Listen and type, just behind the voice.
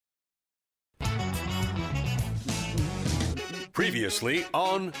Previously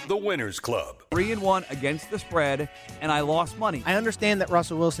on The Winners Club. 3-1 against the spread, and I lost money. I understand that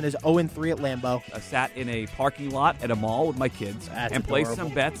Russell Wilson is 0-3 at Lambeau. I sat in a parking lot at a mall with my kids and placed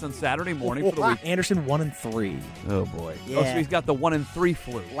some bets on Saturday morning for the week. Anderson 1-3. Oh, boy. Yeah. Oh, so he's got the 1-3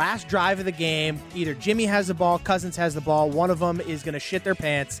 flu. Last drive of the game, either Jimmy has the ball, Cousins has the ball. One of them is going to shit their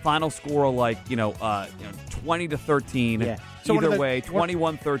pants. Final score 20-13. Yeah. So Either way,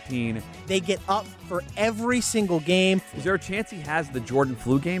 21-13. They get up for every single game. Is there a chance he has the Jordan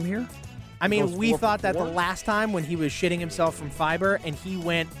flu game here? I mean, Goes we 4 for thought that 4? the last time when he was shitting himself from fiber and he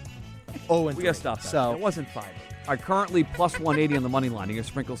went 0-3. We got to stop that. So it wasn't fiber. All right, currently plus 180 on the money line. You going to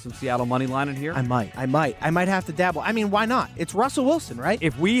sprinkle some Seattle money line in here? I might have to dabble. I mean, why not? It's Russell Wilson, right?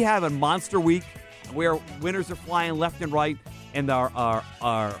 If we have a monster week where winners are flying left and right and our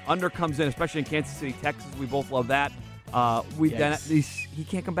under comes in, especially in Kansas City, Texas, we both love that. Then he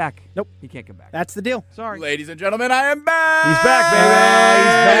can't come back. Nope. He can't come back. That's the deal. Sorry. Ladies and gentlemen, I am back. He's back, baby.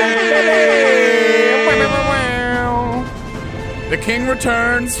 The king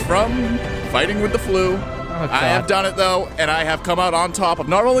returns from fighting with the flu. I have done it, though, and I have come out on top of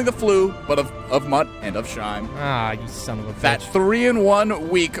not only the flu, but of Mutt and of Shime. Ah, you son of a bitch. That 3-1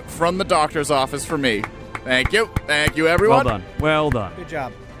 week from the doctor's office for me. Thank you. Thank you, everyone. Well done. Good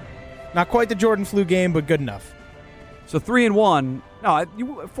job. Not quite the Jordan flu game, but good enough. So 3-1. No, you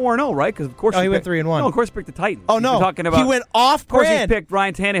 4-0, right? Because of course he went 3-1. No, of course he picked the Titans. Oh no, talking about, he went off Of course brand. he's picked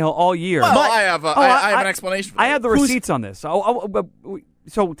Ryan Tannehill all year. Well, I have an explanation for that. I have the receipts on this.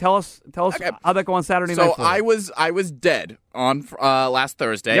 So tell us Okay. how'd that go on Saturday night? So I was dead on last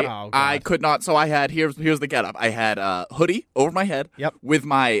Thursday. Yep. Oh, God. I could not. So I had here's the getup. I had a hoodie over my head. Yep. With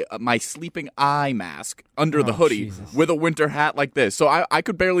my sleeping eye mask under the hoodie Jesus. with a winter hat like this. So I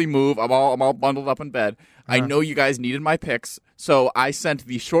could barely move. I'm all bundled up in bed. I know you guys needed my picks, so I sent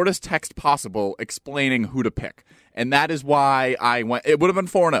the shortest text possible explaining who to pick, and that is why I went. It would have been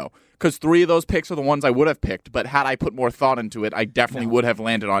 4-0. Because 3 of those picks are the ones I would have picked, but had I put more thought into it, I definitely would have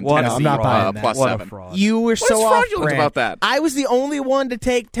landed on Tennessee I'm not buying that. plus What a 7. fraud. You were What's so off fraudulent brand about that? I was the only one to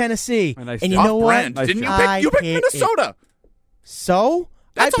take Tennessee, A nice and you job. know what? Off-brand. Nice Didn't you job. pick? You picked hit it. Minnesota. So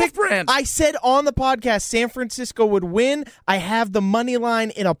That's I picked off-brand. I said on the podcast San Francisco would win. I have the money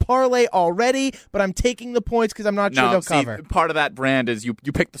line in a parlay already, but I'm taking the points because I'm not sure they'll cover. Part of that brand is you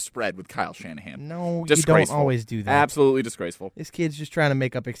pick the spread with Kyle Shanahan. No, you Disgraceful. don't always do that. Absolutely disgraceful. This kid's just trying to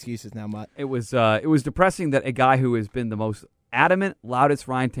make up excuses now, Mutt. It was depressing that a guy who has been the most adamant, loudest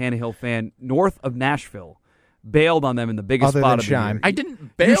Ryan Tannehill fan north of Nashville bailed on them in the biggest Other spot than of the Shime. year. I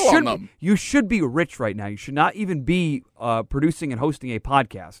didn't bail on them. You should be rich right now. You should not even be producing and hosting a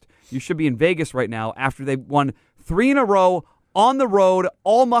podcast. You should be in Vegas right now after they won 3 in a row on the road,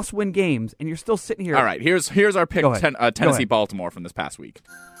 all must-win games, and you're still sitting here. All right, here's our pick, Go ahead. Tennessee-Baltimore from this past week.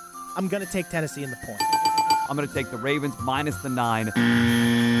 I'm going to take Tennessee in the point. I'm going to take the Ravens minus the 9.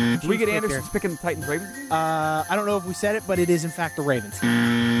 Do we get Cheese Anderson's picker. picking the Titans-Ravens game? I don't know if we said it, but it is in fact the Ravens.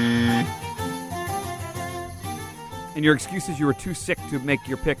 And your excuse is you were too sick to make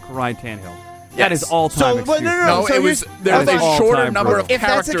your pick for Ryan Tannehill. That Yes. is all-time So, excuse. no, so it was here's- there's I a thought- shorter all-time number of brutal. If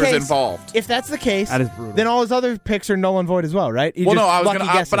that's the characters case- involved. If that's the case, That is brutal. then all his other picks are null and void as well, right? Well, no, I was lucky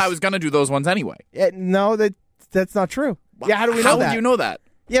gonna, guesses. but I was gonna do those ones anyway. No, that's not true. Yeah, how do we know How that? would you know that?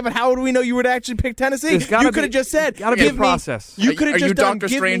 Yeah, but how would we know you would actually pick Tennessee? There's gotta You could have be- just said, gotta be a give me- process. You could have Are just you done, Dr.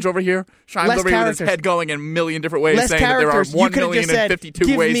 give Strange me over here? Shine's less over here with his characters. head going in a million different ways, less saying that there are characters. You 1 could have million just said, and 52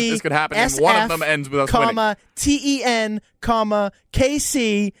 give ways me that this could happen, and SF, one of them ends with us winning. comma, TEN, comma,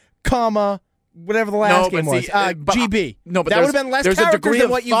 KC, comma, whatever the last game was. but GB. No, but that would have been less there's a characters degree than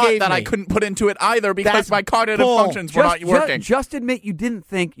of what you thought gave that me. I couldn't put into it either because That's my cognitive bull. functions were not working. Just admit you didn't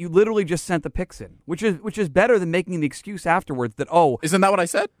think. You literally just sent the picks in, which is better than making the excuse afterwards that Isn't that what I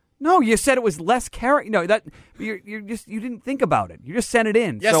said? no, you said it was less character. No, that you didn't think about it. You just sent it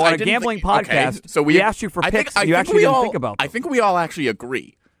in. Yes, so I on a didn't gambling think- okay, podcast, so we asked you for picks. You actually didn't think about them. I think we all actually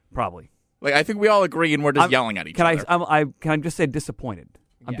agree. Probably. Like I think we all agree, and we're just yelling at each other. Can I just say disappointed?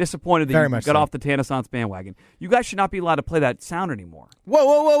 I'm disappointed that Very you much got so. off the Tannissance bandwagon. You guys should not be allowed to play that sound anymore.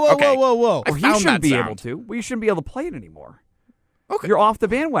 Whoa, Okay. whoa. I Or he found shouldn't that be sound. able to. Well, you shouldn't be able to play it anymore. Okay. You're off the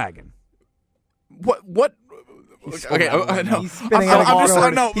bandwagon. What? Okay, no. He's spinning out of I'm just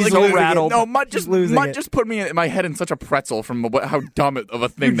control. no. He's like, so rattled. No, Mutt He's losing it. just put me in my head in such a pretzel from how dumb of a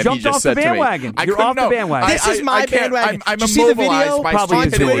thing You that he jumped just off the said to me. bandwagon. I You're couldn't off the know. bandwagon. This is my I can't- bandwagon. I'm Did you see the immobilized video by Probably on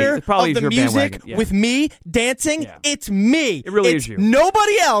is stupidity. Twitter It probably of is the your music bandwagon, yeah. with me dancing? Yeah. It's me. It really it's is you.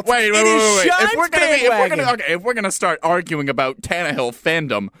 Nobody else. Wait. It is If Shine's bandwagon. we're gonna start arguing about Tannehill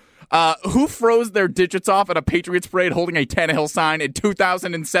fandom, Who froze their digits off at a Patriots parade holding a Tannehill sign in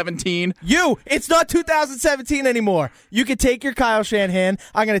 2017? You. It's not 2017 anymore. You can take your Kyle Shanahan.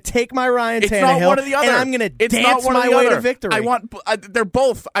 I'm going to take my Ryan It's Tannehill. not one or the other. And I'm going to It's dance not one or my the way other. to victory. I want. They're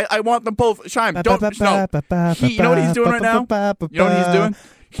both. I want them both. Shime, don't. No. You know what he's doing right now? You know what he's doing?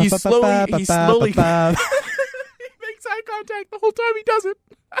 He's slowly. He makes eye contact the whole time he does it.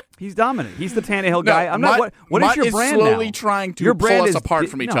 He's dominant. He's the Tannehill guy. I'm not. What is Mutt your brand slowly now? trying to your brand pull us is apart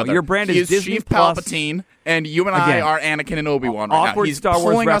from each other. Your brand he is Disney Chief Plus. Palpatine, and you and I Again, are Anakin and Obi-Wan right awkward now. He's Star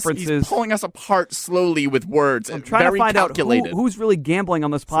Wars pulling references. He's pulling us apart slowly with words. I'm trying very to find calculated. out who's really gambling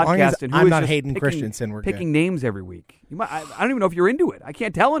on this long podcast as and who I'm is not just Hayden picking, Christensen, we're picking good. names every week. I don't even know if you're into it. I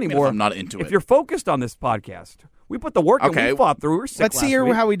can't tell anymore. I'm not into if it. you're focused on this podcast, we put the work in. Okay. We fought through. We were sick Let's last see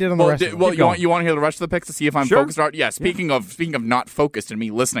week. how we did on the rest of them. Well, Keep you want to hear the rest of the picks to see if I'm Sure. focused? Yeah. Speaking of not focused and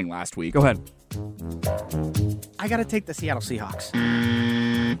me listening last week. Go ahead. I got to take the Seattle Seahawks.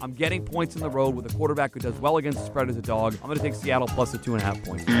 I'm getting points in the road with a quarterback who does well against the spread as a dog. I'm going to take Seattle plus the 2.5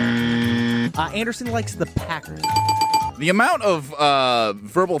 points. Anderson likes the Packers. The amount of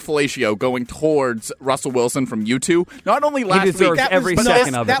verbal fellatio going towards Russell Wilson from you two, not only last week, deserves every was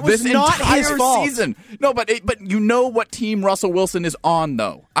second not- of it. that was this not entire his fault. season. No, but you know what team Russell Wilson is on,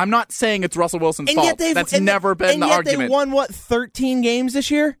 though. I'm not saying it's Russell Wilson's And fault. yet they've That's never been the argument. They won 13 games this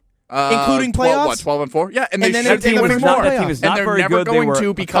year, including playoffs. 12-4? Yeah, and And they then should they be win winning more. more. That team is And not they're very never good. They going were to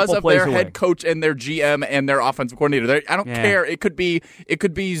a because couple of plays their away. head coach and their GM and their offensive coordinator. I don't Yeah. care. It could be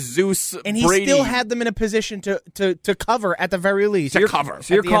Zeus, And he Brady. still had them in a position to cover at the very least. To cover.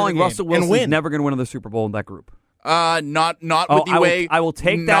 So you're at the end of calling the game Russell and Wilson's win. never going to win the Super Bowl in that group? Not with the way I will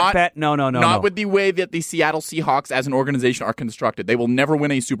take that bet. No. Not with the way that the Seattle Seahawks as an organization are constructed. They will never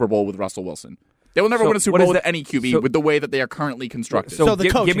win a Super Bowl with Russell Wilson. They will never So win a Super what Bowl is with that- any QB so- with the way that they are currently constructed. So the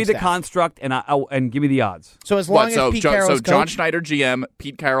give coaching me the staff. construct and give me the odds. So as long as Pete Carroll's John coach, Schneider GM,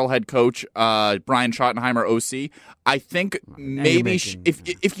 Pete Carroll head coach, Brian Schottenheimer OC. I think maybe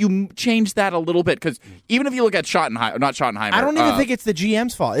if you change that a little bit, because even if you look at Schottenheimer, not Schottenheimer, I don't even think it's the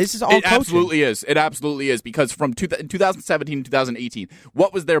GM's fault. This is all it coaching. absolutely is. It absolutely is, because from 2017 to 2018,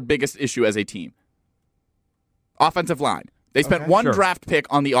 what was their biggest issue as a team? Offensive line. They spent one Sure. draft pick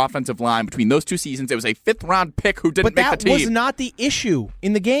on the offensive line between those two seasons. It was a fifth-round pick who didn't But make that the team. was not the issue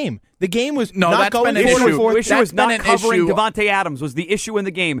in the game. The game was No, not that's going been an forward issue. and forth. The issue That's was not been an covering issue. Devontae Adams was the issue in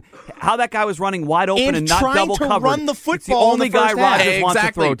the game. How that guy was running wide open And and not trying double to covered. run the It's the football in only the first guy half. Rodgers wants to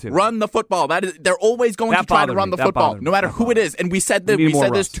Exactly. throw to. Run the football. They're always going That to try to bothered run me. the That football, bothered no me. matter That who it bothered is. And we said We need more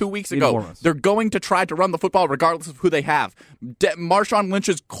this rust. 2 weeks We need more ago. rust. They're going to try to run the football regardless of who they have. Marshawn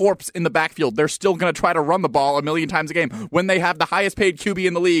Lynch's corpse in the backfield. They're still going to try to run the ball a million times a game. When they have the highest paid QB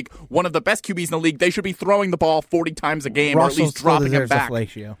in the league, one of the best QBs in the league, they should be throwing the ball 40 times a game, or at Russell least still dropping it deserves back. a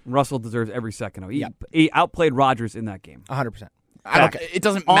fellatio. Russell deserves every second of it. Yep. He outplayed Rodgers in that game. 100%. It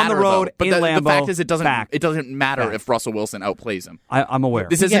doesn't On matter the road, though. But in the Lambeau, fact is, it doesn't matter Fact. if Russell Wilson outplays him. I'm aware.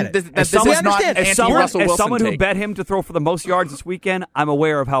 This We get isn't. it. This, As this someone- is not understand. an As anti-Russell As Wilson someone who take. bet him to throw for the most yards this weekend, I'm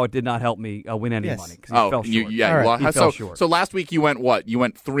aware of how it did not help me win any Yes. money because he fell short. yeah, All right. you lost. He fell short. So last week you went what? You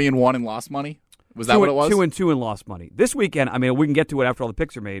went 3-1 and lost money. Was that what it was? 2-2 and lost money. This weekend, I mean, we can get to it after all the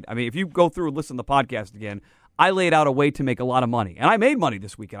picks are made. I mean, if you go through and listen to the podcast again, I laid out a way to make a lot of money, and I made money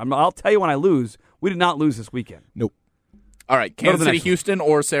this weekend. I'll tell you when I lose. We did not lose this weekend. Nope. All right, Go to Kansas the City, next one. Houston,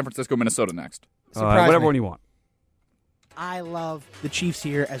 or San Francisco, Minnesota next. Surprise Whatever me. one you want. I love the Chiefs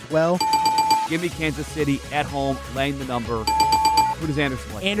here as well. Give me Kansas City at home, laying the number. Who does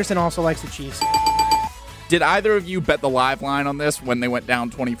Anderson like? Anderson also likes the Chiefs. Did either of you bet the live line on this when they went down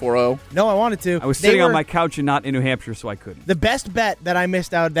 24-0? No, I wanted to. I was They sitting on were my couch and not in New Hampshire, so I couldn't. the best bet that I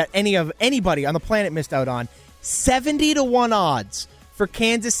missed out, that anybody on the planet missed out on. 70-1 odds for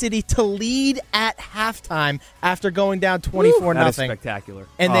Kansas City to lead at halftime after going down 24-0. That is spectacular.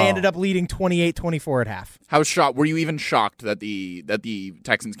 And they Oh. ended up leading 28-24 at half. How shocked were you? Even shocked that the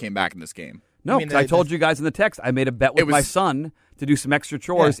Texans came back in this game? No, I mean, 'cause I told you guys in the text, I made a bet with It was- my son to do some extra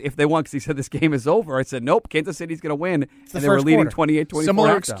chores if they won because he said this game is over. I said, nope, Kansas City's going to win. the And they were first leading quarter. 28-24. Similar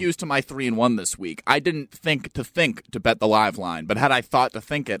halftime. excuse to my 3-1 this week. I didn't think to bet the live line, but had I thought to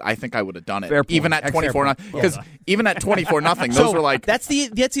think it, I think I would have done it. Fair point. Even at Excellent 24-0, point. because even at 24-0, those were like that's the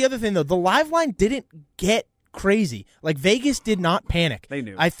other thing though. The live line didn't get crazy. Like Vegas did not panic. They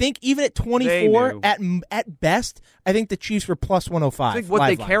knew. I think even at They 24, knew. at best, I think the Chiefs were plus 105. I think what live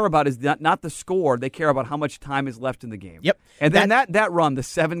they line. care about is not the score. They care about how much time is left in the game. Yep. And then that run, the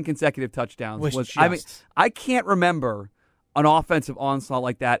 7 consecutive touchdowns, Was I mean, just- I can't remember an offensive onslaught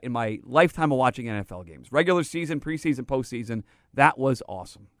like that in my lifetime of watching NFL games. Regular season, preseason, postseason. That was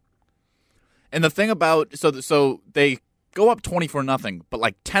awesome. And the thing about so they go up 24-0, but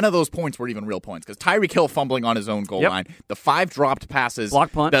like 10 of those points were even real points because Tyreek Hill fumbling on his own goal line, the 5 dropped passes,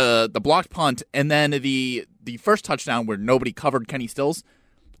 block punt, the blocked punt, and then the first touchdown where nobody covered Kenny Stills.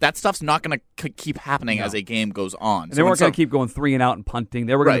 That stuff's not going to keep happening as a game goes on. And they weren't going to keep going 3 and out and punting.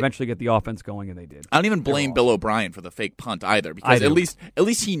 They were going to eventually get the offense going, and they did. I don't even blame Bill O'Brien for the fake punt either, because at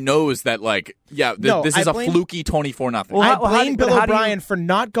least he knows that this is a fluky 24-0. I blame Bill O'Brien for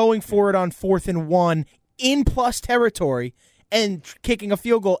not going for it on 4th and 1 in plus territory and kicking a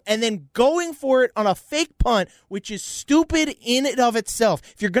field goal, and then going for it on a fake punt, which is stupid in and of itself.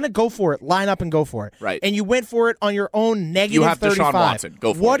 If you're going to go for it, line up and go for it. Right. And you went for it on your own -35. You have Deshaun Watson.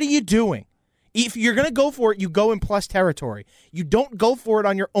 Go for it. What are you doing? If you're going to go for it, you go in plus territory. You don't go for it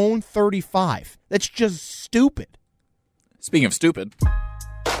on your own 35. That's just stupid. Speaking of stupid,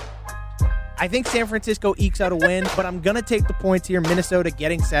 I think San Francisco ekes out a win, but I'm going to take the points here. Minnesota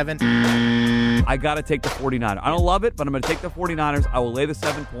getting 7. I got to take the 49ers. I don't love it, but I'm going to take the 49ers. I will lay the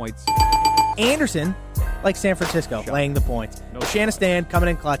 7 points. Know. Like San Francisco, laying the points. Shanistan coming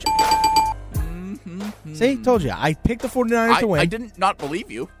in clutch. See, told you. I picked the 49ers to win. I didn't not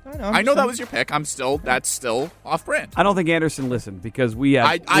believe you. I know that was your pick. That's still off-brand. I don't think Anderson listened because we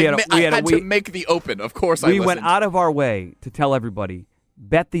had to make the open. Of course, we went out of our way to tell everybody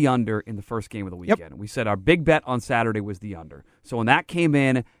bet the under in the first game of the weekend. Yep. We said our big bet on Saturday was the under. So when that came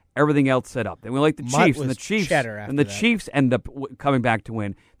in, everything else set up. Then we liked the Chiefs, and the Chiefs end up coming back to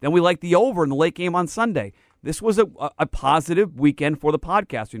win. Then we liked the over in the late game on Sunday. This was a positive weekend for the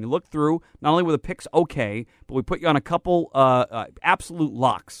podcast. When you look through, not only were the picks okay, but we put you on a couple absolute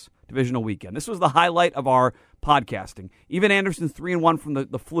locks divisional weekend. This was the highlight of our podcasting. Even Anderson's 3-1 from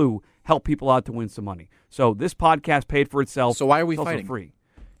the flu helped people out to win some money. So this podcast paid for itself. So why are we it's fighting? Also free.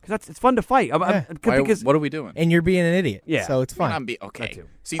 Because it's fun to fight. Because what are we doing? And you're being an idiot. Yeah. So it's fun. Okay.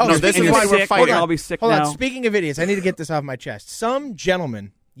 See, this is why we're fighting. I'll be sick Hold now. on. Speaking of idiots, I need to get this off my chest. Some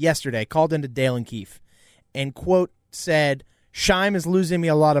gentleman yesterday called into Dale and Keefe and, quote, said, Scheim is losing me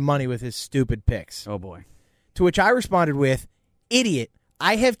a lot of money with his stupid picks. Oh, boy. To which I responded with, idiot,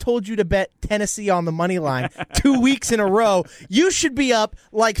 I have told you to bet Tennessee on the money line 2 weeks in a row. You should be up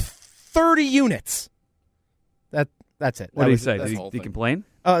like 30 units. That's it. What did he say? Did he complain?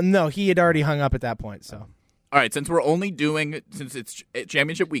 No, he had already hung up at that point. So, all right. Since we're only doing, since it's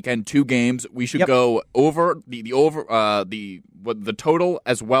championship weekend, 2 games, we should go over the total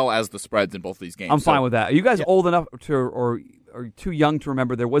as well as the spreads in both of these games. I'm fine with that. Are you guys old enough to or too young to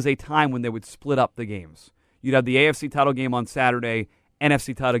remember? There was a time when they would split up the games. You'd have the AFC title game on Saturday,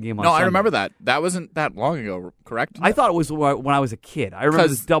 NFC title game on Sunday. No, I remember that. That wasn't that long ago, correct? I thought it was when I was a kid. I remember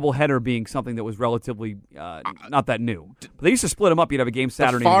this doubleheader being something that was relatively not that new. But they used to split them up. You'd have a game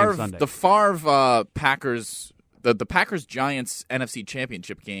Saturday and a game Sunday. The Favre Packers, the Packers-Giants NFC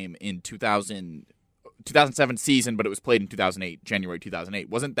Championship game in 2007 season, but it was played in 2008, January 2008.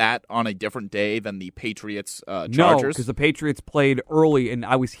 Wasn't that on a different day than the Patriots Chargers? No, because the Patriots played early, and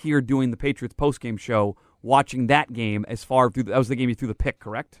I was here doing the Patriots postgame show watching that game as far through. That was the game you threw the pick,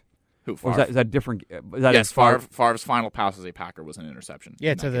 correct? Who, Favre? Or is that different? Yes, Favre's final pass as a Packer was an interception.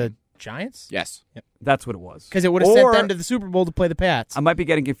 Yeah, to the Giants? Yes. Yep. That's what it was. Because it would have sent them to the Super Bowl to play the Pats. I might be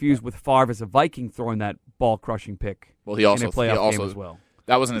getting confused with Favre as a Viking throwing that ball-crushing pick. Well, he also in a playoff game as well.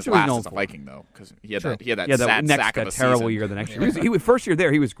 That wasn't his last as a Viking, though, because he had that sad sack of a terrible season. year the next year. He was first year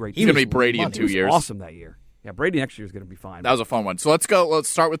there, he was great. He's going to be Brady in 2 years. He was awesome that year. Yeah, Brady next year is going to be fine. That was a fun one. So let's go. Let's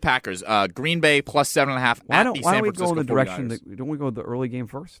start with Packers. Green Bay plus 7.5 why at don't the San we Francisco go in the direction 49ers. don't we go with the early game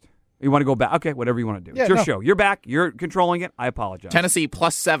first? You want to go back? Okay, whatever you want to do. Yeah, it's your show. You're back. You're controlling it. I apologize. Tennessee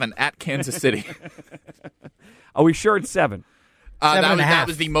plus 7 at Kansas City. Are we sure it's 7? 7.5. That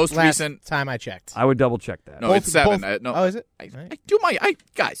was the most last recent time I checked. I would double check that. No, it's 7. No. Oh, is it? I do my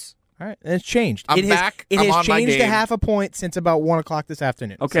guys. All right, and it's changed. I'm back. It I'm has on my changed a game. half a point since about 1 o'clock this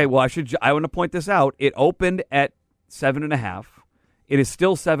afternoon. Okay, So- well, I want to point this out. It opened at 7.5. It is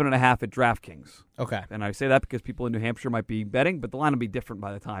still 7.5 at DraftKings. Okay. And I say that because people in New Hampshire might be betting, but the line will be different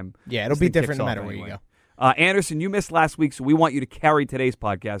by the time. Yeah, it'll this be thing different kicks no off matter where you anyway. go. Anderson, you missed last week, so we want you to carry today's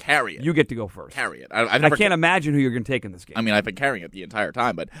podcast. Carry it. You get to go first. Carry it. I can't imagine who you're going to take in this game. I mean, I've been carrying it the entire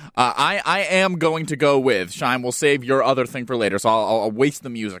time, but I am going to go with Scheim. We'll save your other thing for later, so I'll waste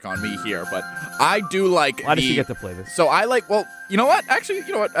the music on me here. But I do like. Why does he get to play this? So I like. Well, you know what? Actually,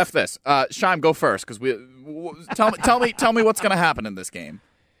 you know what? F this. Scheim, go first because tell me what's going to happen in this game.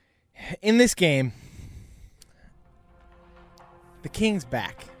 In this game, the King's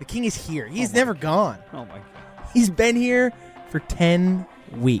back. The King is here. He's never gone. Oh, my God. He's been here for 10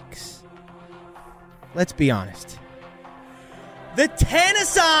 weeks. Let's be honest. The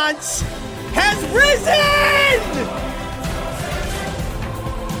Renaissance has risen!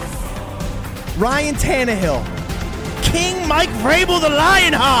 Ryan Tannehill King Mike Vrabel the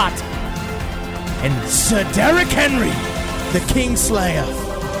Lionheart, and Sir Derrick Henry, the Kingslayer,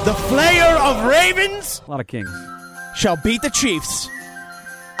 the Flayer of Ravens, A lot of kings. shall beat the Chiefs.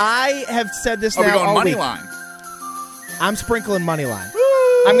 I have said this Are we now going all money week. line? I'm sprinkling money line.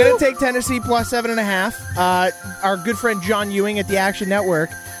 I'm going to take Tennessee plus 7.5. Our good friend John Ewing at the Action Network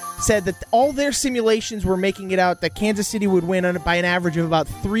said that all their simulations were making it out that Kansas City would win by an average of about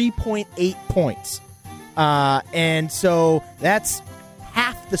 3.8 points. And so that's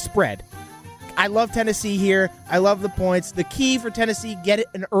half the spread. I love Tennessee here. I love the points. The key for Tennessee, get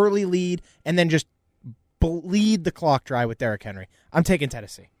an early lead and then just bleed the clock dry with Derrick Henry. I'm taking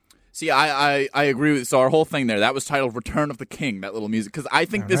Tennessee. See, I agree with. So our whole thing there, that was titled "Return of the King." That little music, because I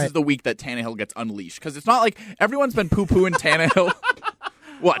think this is the week that Tannehill gets unleashed. Because it's not like everyone's been poo-pooing Tannehill.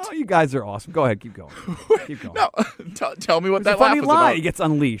 What? Oh, you guys are awesome. Go ahead, keep going. Keep going. No, tell me what It's that a funny laugh was line. about. He gets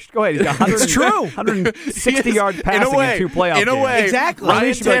unleashed. Go ahead. He's got 100, It's true. 160 yards passing in 2 playoff in a games. way, Exactly. Ryan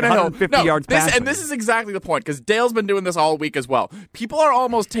Unleashed like Tannehill, 150 yards passing. And this is exactly the point, because Dale's been doing this all week as well. People are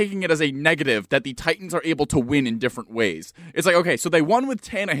almost taking it as a negative that the Titans are able to win in different ways. It's like, okay, so they won with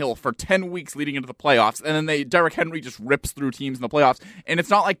Tannehill for 10 weeks leading into the playoffs, and then Derrick Henry just rips through teams in the playoffs, and it's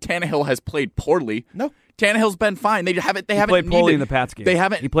not like Tannehill has played poorly. No. Tannehill's been fine. They haven't. They He haven't played poorly needed- in the Pats game. They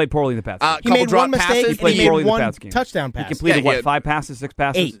haven't. He played poorly in the Pats game. He couple made drop one mistake passes, and played he made poorly in the one Pats game. touchdown He pass. completed, Yeah, he had- 5 passes, 6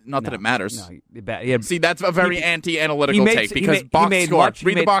 passes? 8. Not that it matters. No, he had, See, that's a very anti-analytical he take, because box score.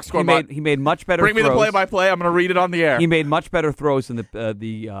 Read the box score, Mott. he made much better Bring me throws. the play-by-play. I'm going to read it on the air. He made much better throws in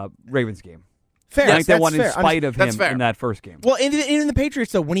the Ravens game. Fair. I think they That's won in fair. spite of That's him fair. in that first game. Well, in the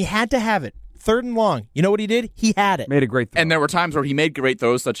Patriots, though, when he had to have it, 3rd and long, you know what he did? He had it. Made a great throw. And there were times where he made great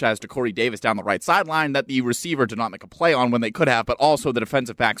throws, such as to Corey Davis down the right sideline, that the receiver did not make a play on when they could have, but also the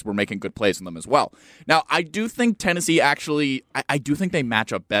defensive backs were making good plays on them as well. Now, I do think Tennessee actually, I do think they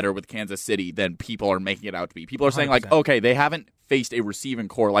match up better with Kansas City than people are making it out to be. People are saying, 100%. like, okay, they haven't faced a receiving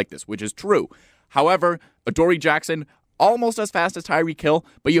core like this, which is true. However, Adoree Jackson, almost as fast as Tyreek Hill,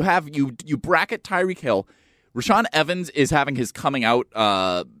 but you bracket Tyreek Hill. Rashaan Evans is having his coming out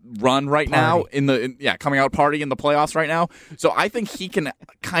run right now coming out party in the playoffs right now. So I think he can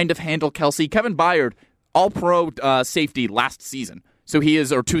kind of handle Kelsey. Kevin Byard, all-pro safety last season. So he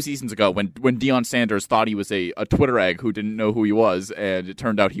is, or 2 seasons ago, when Deion Sanders thought he was a Twitter egg who didn't know who he was, and it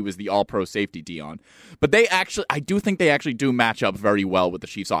turned out he was the all-pro safety Deion. But I do think they actually do match up very well with the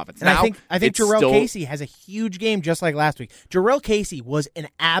Chiefs' offense. And now, I think it's Jarrell still- Casey has a huge game just like last week. Jarrell Casey was an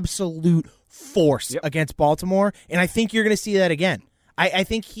absolute force against Baltimore, and I think you're going to see that again. I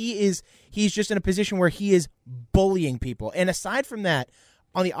think he's just in a position where he is bullying people. And aside from that,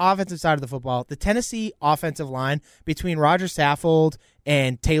 on the offensive side of the football, the Tennessee offensive line between Roger Saffold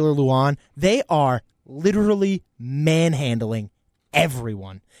and Taylor Lewan, they are literally manhandling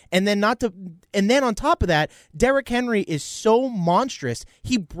everyone. And then on top of that, Derrick Henry is so monstrous,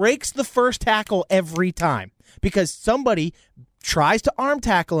 he breaks the first tackle every time because somebody tries to arm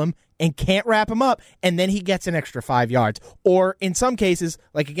tackle him and can't wrap him up, and then he gets an extra 5 yards. Or in some cases,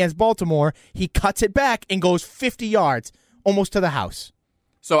 like against Baltimore, he cuts it back and goes 50 yards, almost to the house.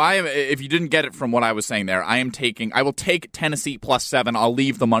 So I am. If you didn't get it from what I was saying there, I will take Tennessee +7. I'll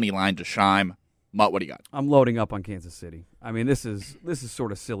leave the money line to Shime. Mutt, what do you got? I'm loading up on Kansas City. I mean, this is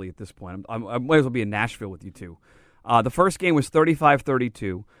sort of silly at this point. I might as well be in Nashville with you two. The first game was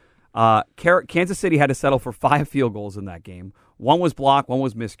 35-32. Kansas City had to settle for 5 field goals in that game. One was blocked, one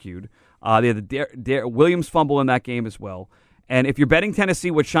was miscued. They had the Williams fumble in that game as well. And if you're betting Tennessee,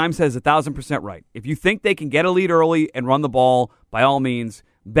 what Shime says is 1,000% right. If you think they can get a lead early and run the ball, by all means,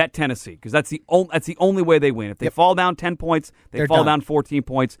 bet Tennessee, because that's the only way they win. If they fall down 10 points, they're fall down 14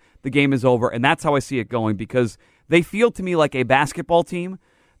 points, the game is over. And that's how I see it going, because they feel to me like a basketball team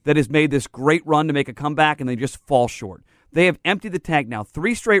that has made this great run to make a comeback, and they just fall short. They have emptied the tank now.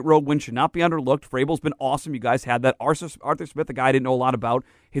 3 straight road wins should not be underlooked. Vrabel's been awesome. You guys had that. Arthur Smith, a guy I didn't know a lot about.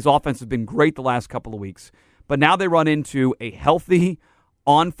 His offense has been great the last couple of weeks. But now they run into a healthy,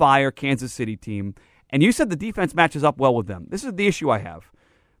 on-fire Kansas City team. And you said the defense matches up well with them. This is the issue I have.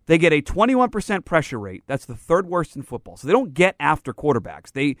 They get a 21% pressure rate. That's the 3rd worst in football. So they don't get after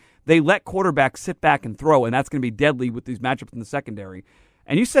quarterbacks. They let quarterbacks sit back and throw, and that's going to be deadly with these matchups in the secondary.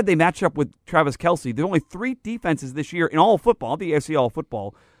 And you said they match up with Travis Kelce. There are only 3 defenses this year in all of football, the AFC all of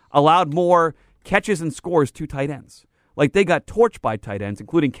football, allowed more catches and scores to tight ends. Like, they got torched by tight ends,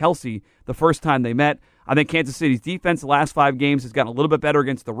 including Kelce, the first time they met. I think Kansas City's defense the last 5 games has gotten a little bit better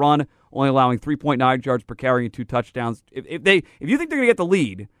against the run, only allowing 3.9 yards per carry and 2 touchdowns. If you think they're going to get the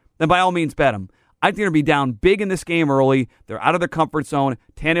lead, then by all means bet them. I think they're going to be down big in this game early. They're out of their comfort zone.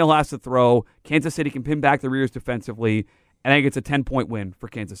 Tannehill has to throw. Kansas City can pin back the rears defensively. And I think it's a 10-point win for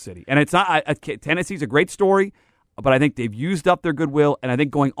Kansas City. And it's not Tennessee's a great story, but I think they've used up their goodwill, and I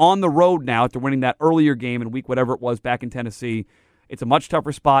think going on the road now after winning that earlier game in week whatever it was back in Tennessee, it's a much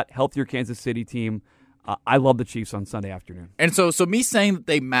tougher spot, healthier Kansas City team. I love the Chiefs on Sunday afternoon. And so me saying that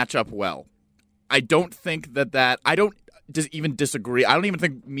they match up well, I don't think I don't even disagree. I don't even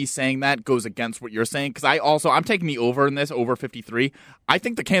think me saying that goes against what you're saying, because I'm taking the over in this, over 53. I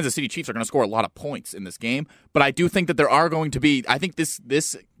think the Kansas City Chiefs are going to score a lot of points in this game, but I do think that there are going to be, I think this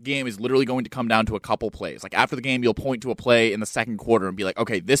game is literally going to come down to a couple plays. Like after the game, you'll point to a play in the second quarter and be like,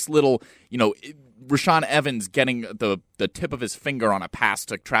 okay, this little, Rashaan Evans getting the tip of his finger on a pass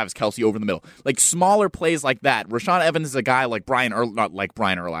to Travis Kelce over the middle. Like smaller plays like that. Rashaan Evans is a guy like not like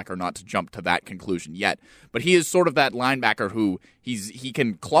Brian Urlacher, not to jump to that conclusion yet, but he is sort of that linebacker who he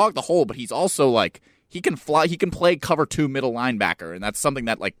can clog the hole, but he's also like, he can play cover 2 middle linebacker, and that's something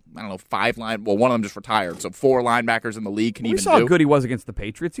that, like, I don't know, one of them just retired, so 4 linebackers in the league can even do. We saw how good he was against the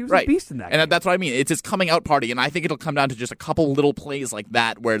Patriots. He was a beast in that game. And that's what I mean. It's his coming out party, and I think it'll come down to just a couple little plays like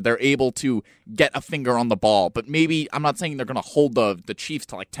that where they're able to get a finger on the ball. But maybe, I'm not saying they're going to hold the Chiefs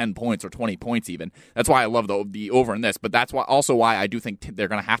to like 10 points or 20 points even. That's why I love the over in this, but that's also why I do think they're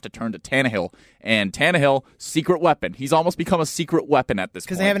going to have to turn to Tannehill. And Tannehill, secret weapon. He's almost become a secret weapon at this point.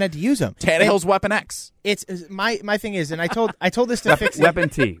 Because they haven't had to use him. Tannehill's Weapon X. It's my thing is, and I told this to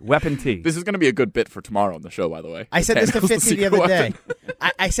Fitzy. Weapon T. This is going to be a good bit for tomorrow on the show, by the way. I said this to Fitzy the other day.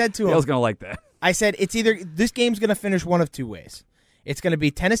 I said to him, Dale's going to like that. I said it's either this game's going to finish one of two ways. It's going to be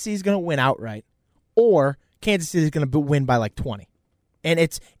Tennessee's going to win outright, or Kansas City's going to win by like 20. And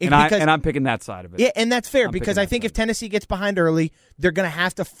I'm picking that side of it. Yeah, and that's fair because I think if Tennessee gets behind early, they're going to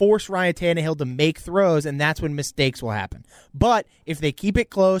have to force Ryan Tannehill to make throws, and that's when mistakes will happen. But if they keep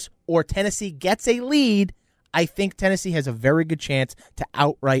it close or Tennessee gets a lead, I think Tennessee has a very good chance to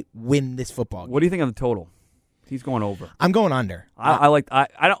outright win this football game. What do you think of the total? He's going over. I'm going under. I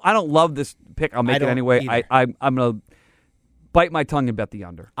don't love this pick. I'll make it anyway. I'm going to bite my tongue and bet the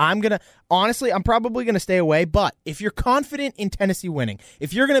under. I'm probably going to stay away, but if you're confident in Tennessee winning,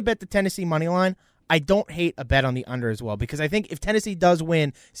 if you're going to bet the Tennessee money line, I don't hate a bet on the under as well, because I think if Tennessee does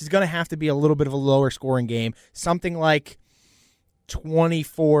win, this is going to have to be a little bit of a lower scoring game, something like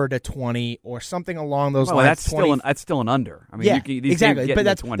 24-20 or something along those lines. That's still an under. I mean, yeah, these exactly. But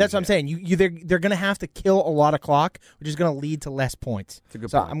that's what I'm saying. They're going to have to kill a lot of clock, which is going to lead to less points. It's a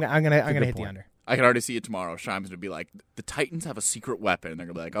good so point. I'm going to hit the under. I can already see it tomorrow. Shime's going to be like, the Titans have a secret weapon. And they're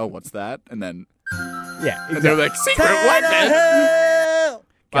going to be like, oh, what's that? And then exactly. they're like, secret weapon!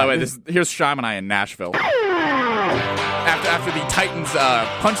 By the way, here's Shime and I in Nashville. After the Titans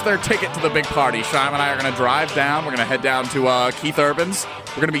punch their ticket to the big party, Shime and I are going to drive down. We're going to head down to Keith Urban's.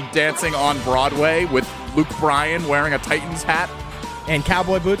 We're going to be dancing on Broadway with Luke Bryan wearing a Titans hat. And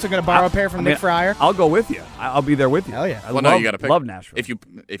cowboy boots are going to borrow a pair from Nick Fryer. I'll go with you. I'll be there with you. Hell yeah. You got to pick. Love Nashville.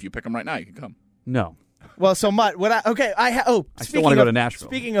 If you pick them right now, you can come. No. Well, so Mutt, I still want to go to Nashville.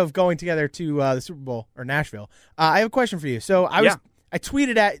 Speaking of going together to the Super Bowl or Nashville, I have a question for you. So I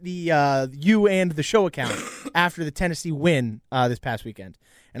tweeted at the you and the show account after the Tennessee win this past weekend,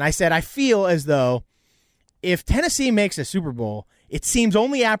 and I said I feel as though if Tennessee makes a Super Bowl, it seems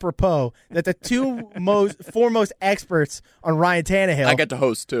only apropos that the two foremost experts on Ryan Tannehill, I get to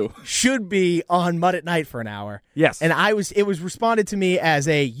host too, should be on Mutt at Night for an hour. Yes, and it was responded to me as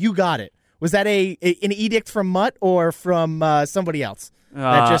a "you got it." Was that an edict from Mutt or from somebody else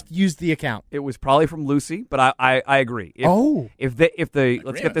that just used the account? It was probably from Lucy, but I agree. Let's get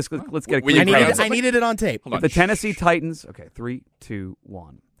a clean premise. I needed it on tape. If the Tennessee Titans, 3, 2,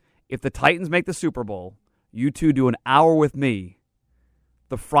 1. If the Titans make the Super Bowl, you two do an hour with me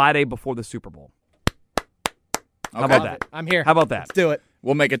the Friday before the Super Bowl. How about that? I'm here. How about that? Let's do it.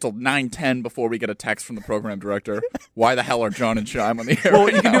 We'll make it till 9:10 before we get a text from the program director. Why the hell are John and Shime on the air?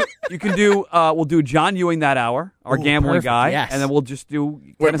 Well, we'll do John Ewing that hour, our gambling guy, yes. and then we'll just do.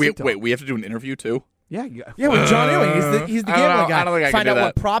 Wait, we have to do an interview too? Yeah, with John Ewing. He's the gambling guy. I don't think I Find can do out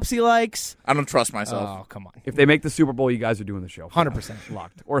that. what props he likes. I don't trust myself. Oh, come on. If they make the Super Bowl, you guys are doing the show. 100%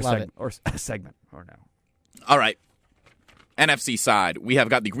 locked or Love a segment or no. All right. NFC side, we have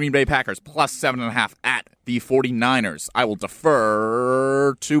got the Green Bay Packers plus 7.5 at the 49ers. I will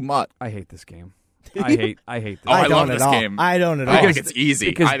defer to Mutt. I hate this game. I hate this. I love this game. I don't at all. I think it's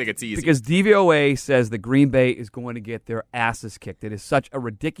easy. I think it's easy. Because DVOA says the Green Bay is going to get their asses kicked. It is such a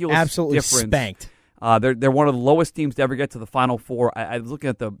ridiculous Absolutely difference. Spanked. They're one of the lowest teams to ever get to the Final Four. I was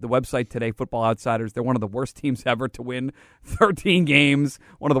looking at the website today, Football Outsiders. They're one of the worst teams ever to win 13 games,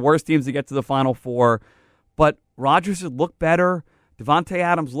 one of the worst teams to get to the Final Four. But Rodgers has looked better. Devontae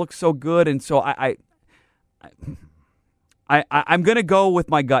Adams looks so good, and so I'm going to go with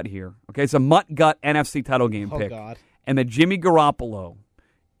my gut here. Okay, it's a Mutt gut NFC title game pick, God. and that Jimmy Garoppolo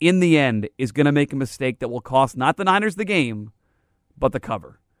in the end, is going to make a mistake that will cost not the Niners the game, but the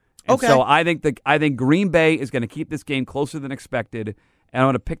cover. And Okay. so I think Green Bay is going to keep this game closer than expected, and I'm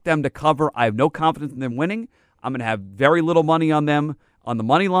going to pick them to cover. I have no confidence in them winning. I'm going to have very little money on them on the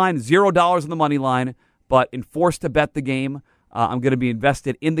money line, $0 on the money line, but enforced to bet the game. I'm going to be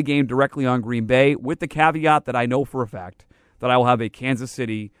invested in the game directly on Green Bay with the caveat that I know for a fact that I will have a Kansas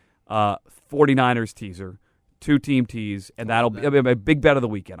City 49ers teaser, 2-team tease, and that'll be my big bet of the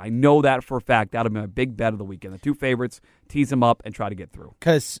weekend. I know that for a fact. That'll be my big bet of the weekend. The two favorites, tease them up and try to get through.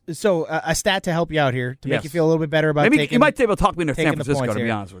 So a stat to help you out here, to make Yes. you feel a little bit better about Maybe taking. you might be able to talk me into San taking the Francisco, points to be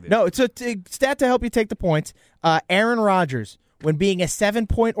here. honest with you. No, it's a stat to help you take the points. Aaron Rodgers, when being a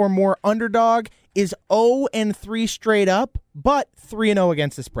 7-point or more underdog, is 0-3 straight up, but 3-0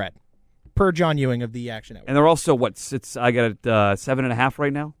 against the spread, per John Ewing of the Action Network. And they're also, I got it 7.5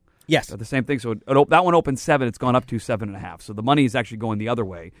 right now. Yes. The same thing. So that one opened 7. It's gone up to 7.5. So the money is actually going the other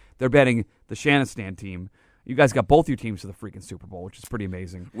way. They're betting the Shanistan team. You guys got both your teams to the freaking Super Bowl, which is pretty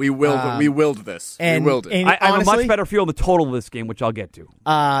amazing. We willed this. and- We willed it. and- I have a honestly- much better feel in the total of this game, which I'll get to.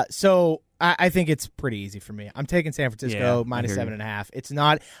 So I think it's pretty easy for me. I'm taking San Francisco Yeah, I minus hear you. 7.5. It's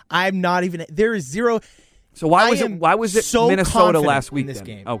not. I'm not even. There is zero. So why I was am it so Minnesota confident last week in this then?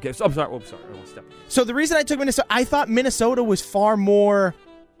 game. Okay, so I'm sorry. I won't step. So the reason I took Minnesota, I thought Minnesota was far more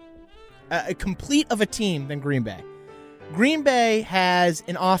complete of a team than Green Bay. Green Bay has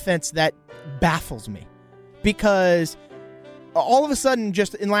an offense that baffles me because all of a sudden,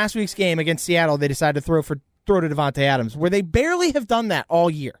 just in last week's game against Seattle, they decided to throw to Devontae Adams, where they barely have done that all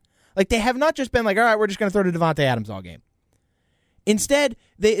year. Like, they have not just been like, all right, we're just going to throw to Devontae Adams all game. Instead,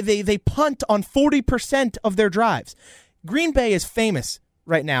 they punt on 40% of their drives. Green Bay is famous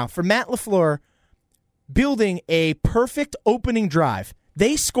right now for Matt LaFleur building a perfect opening drive.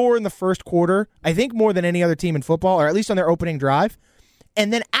 They score in the first quarter, I think more than any other team in football, or at least on their opening drive.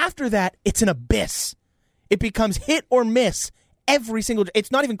 And then after that, it's an abyss. It becomes hit or miss every single. It's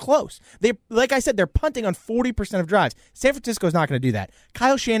not even close. Like I said, they're punting on 40% of drives. San Francisco is not going to do that.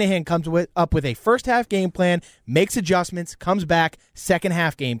 Kyle Shanahan comes up with a first half game plan, makes adjustments, comes back, second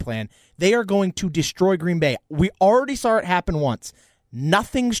half game plan. They are going to destroy Green Bay. We already saw it happen once.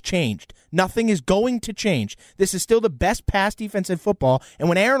 Nothing's changed. Nothing is going to change. This is still the best pass defense in football. And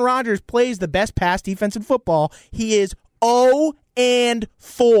when Aaron Rodgers plays the best pass defense in football, he is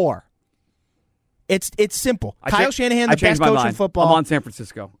 0-4. It's simple. Kyle Shanahan, the best coach in football. I'm on San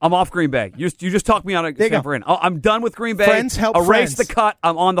Francisco. I'm off Green Bay. You just talked me on a San Fran. I'm done with Green Bay. Friends help Erase friends. the cut.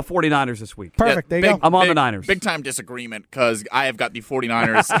 I'm on the 49ers this week. Perfect. There you go. I'm on the Niners. Big time disagreement because I have got the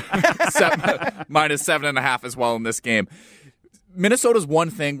 49ers minus 7.5 as well in this game. Minnesota's one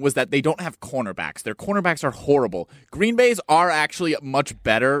thing was that they don't have cornerbacks. Their cornerbacks are horrible. Green Bay's are actually much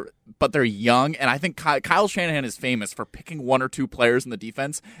better, but they're young, and I think Kyle Shanahan is famous for picking one or two players in the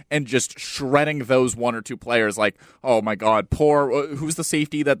defense and just shredding those one or two players like, oh my God, who's the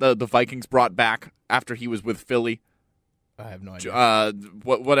safety that the Vikings brought back after he was with Philly? I have no idea.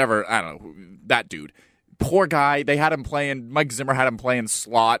 Whatever, I don't know, that dude. Poor guy. They had him playing. Mike Zimmer had him playing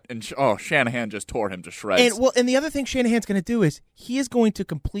slot, and Shanahan just tore him to shreds. And the other thing Shanahan's going to do is he is going to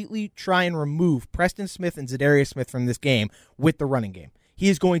completely try and remove Preston Smith and Zadarius Smith from this game with the running game. He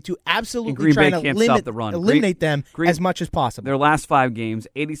is going to absolutely try to eliminate them as much as possible. Their last 5 games,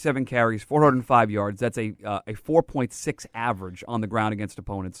 87 carries, 405 yards. That's a 4.6 average on the ground against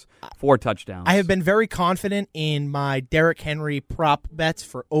opponents, 4 touchdowns. I have been very confident in my Derrick Henry prop bets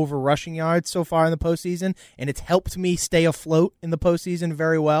for over rushing yards so far in the postseason, and it's helped me stay afloat in the postseason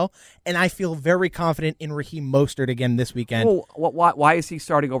very well. And I feel very confident in Raheem Mostert again this weekend. Well, why is he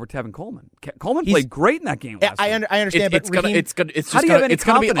starting over Tevin Coleman? Coleman played great in that game last week. I understand, but Raheem, how do you have any it's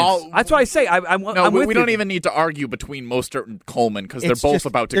going to be confidence? all. That's what I say. We don't even need to argue between Mostert and Coleman because they're both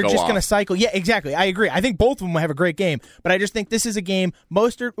about to go off. They're just going to cycle. Yeah, exactly. I agree. I think both of them will have a great game, but I just think this is a game.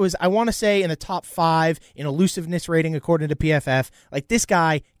 Mostert was, I want to say, in the top 5 in elusiveness rating according to PFF. Like, this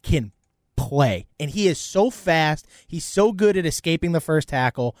guy can play, and he is so fast. He's so good at escaping the first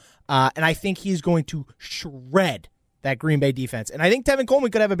tackle, and I think he's going to shred that Green Bay defense. And I think Tevin Coleman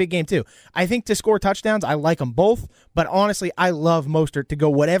could have a big game too. I think to score touchdowns, I like them both, but honestly, I love Mostert to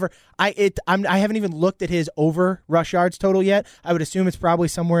go whatever. I haven't even looked at his over rush yards total yet. I would assume it's probably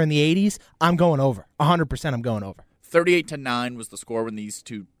somewhere in the 80s. I'm going over. 100% I'm going over. 38-9 was the score when these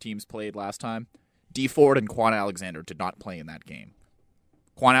two teams played last time. Dee Ford and Quan Alexander did not play in that game.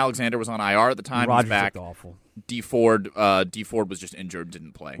 Quan Alexander was on IR at the time. Rodgers He's back. looked awful. D Ford was just injured,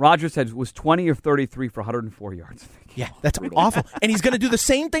 didn't play. Rodgers was 20 of 33 for 104 yards. Yeah, that's awful. And he's going to do the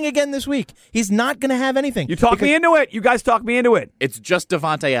same thing again this week. He's not going to have anything. You talked me into it. You guys talked me into it. It's just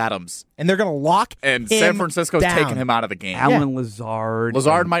Devontae Adams. And they're going to lock And him San Francisco's down. taking him out of the game. Alan Lazard.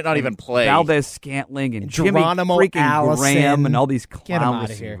 Lazard and- might not even play. Valdez Scantling and Jimmy Geronimo freaking Allison. Graham and all these Get him clown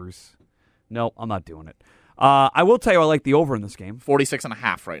outta here. receivers. No, I'm not doing it. I will tell you I like the over in this game.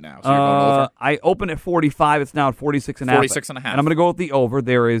 46.5 right now. So you're going over. I opened at 45. It's now at 46.5. 46.5. And I'm going to go with the over.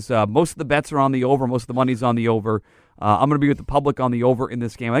 There is most of the bets are on the over. Most of the money's on the over. I'm going to be with the public on the over in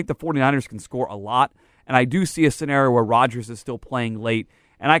this game. I think the 49ers can score a lot. And I do see a scenario where Rodgers is still playing late.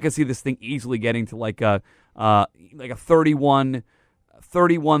 And I can see this thing easily getting to like a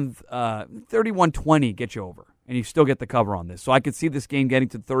 31-20 get you over. And you still get the cover on this. So I could see this game getting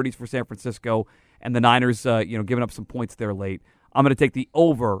to the 30s for San Francisco and the Niners giving up some points there late. I'm going to take the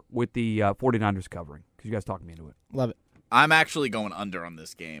over with the 49ers covering because you guys talked me into it. Love it. I'm actually going under on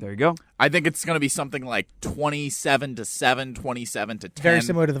this game. There you go. I think it's going to be something like 27-7, 27-10. Very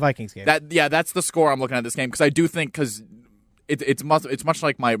similar to the Vikings game. That's the score I'm looking at this game because I do think it's much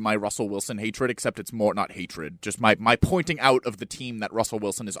like my Russell Wilson hatred, except it's more not hatred, just my pointing out of the team that Russell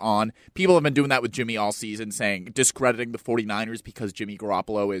Wilson is on. People have been doing that with Jimmy all season, discrediting the 49ers because Jimmy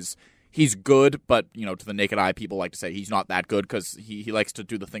Garoppolo he's good, but to the naked eye, people like to say he's not that good because he likes to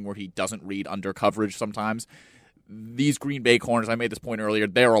do the thing where he doesn't read under coverage sometimes. These Green Bay corners, I made this point earlier,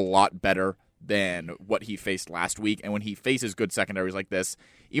 they're a lot better than what he faced last week. And when he faces good secondaries like this,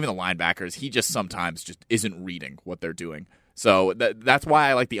 even the linebackers, he just sometimes just isn't reading what they're doing. So that's why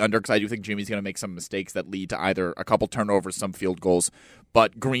I like the under, because I do think Jimmy's going to make some mistakes that lead to either a couple turnovers, some field goals.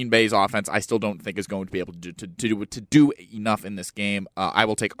 But Green Bay's offense, I still don't think is going to be able to do enough in this game. I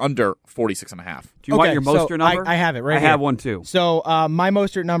will take under 46.5. Do you want your Mostert number? I have it right I here. have one too. So my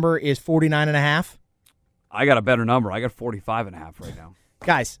Mostert number is 49.5. I got a better number. I got 45.5 right now.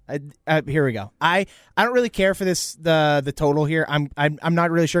 Guys, here we go. I don't really care for the total here. I'm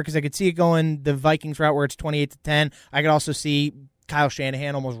not really sure because I could see it going the Vikings route where it's 28-10. I could also see Kyle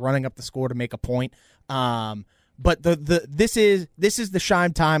Shanahan almost running up the score to make a point. But this is the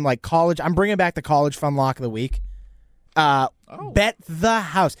Shime time, like college. I'm bringing back the college fun lock of the week. Bet the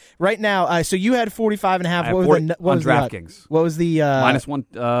house right now. So you had 45.5. What was DraftKings? What was the -1?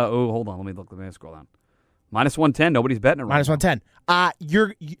 Hold on. Let me scroll down. -110. Nobody's betting it right now. -110.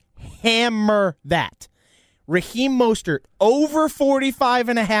 You hammer that. Raheem Mostert over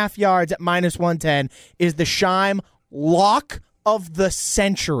 45.5 yards at -110 is the Shime lock of the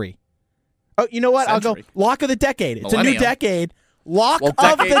century. Oh, you know what? Century. I'll go lock of the decade. It's Millennium. a new decade. Lock of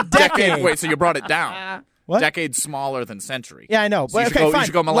the decade. Wait, so you brought it down. What? Decade's smaller than century. Yeah, I know. So But, okay, you fine.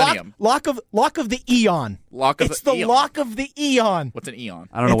 should go millennium. Lock of the eon. It's the eon. lock of the eon. What's an eon?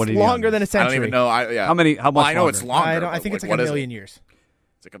 I don't know what It's it is. longer than a I century. don't even know. How much Well, I know longer? it's longer. I think but it's like what a is it? million years.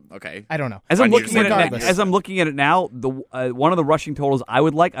 It's like okay. I don't know. As I'm Why don't you looking at just it, regardless. as I'm looking at it now, the one of the rushing totals I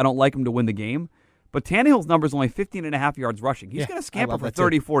would like. I don't like him to win the game, but Tannehill's number is only 15.5 yards rushing. He's Yeah, going to I scamper love for that too.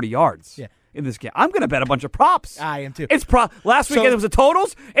 30, 40 yards. Yeah. In this game, I'm going to bet a bunch of props. I am too. It's last weekend it was the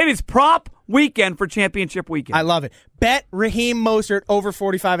totals. It is prop weekend for championship weekend. I love it. Bet Raheem Mostert over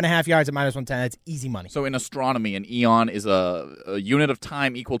 45.5 yards at -110. That's easy money. So in astronomy, an eon is a unit of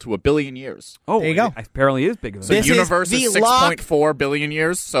time equal to 1 billion years. Oh, There you go. It apparently is bigger than So that. This the is universe the is lock- 6.4 billion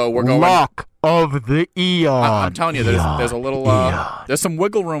years. So we're going. of the eon. I'm telling you, there's a little there's some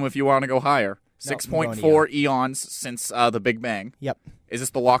wiggle room if you want to go higher. No, 6.4 eons since the Big Bang. Yep. Is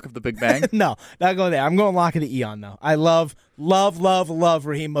this the lock of the Big Bang? No, not going there. I'm going lock of the eon, though. I love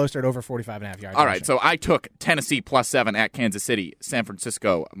Raheem Mostert over 45.5 yards. All right, so I took Tennessee +7 at Kansas City, San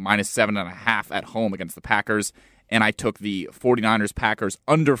Francisco -7.5 at home against the Packers, and I took the 49ers Packers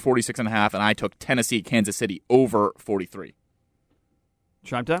under 46.5, and I took Tennessee Kansas City over 43.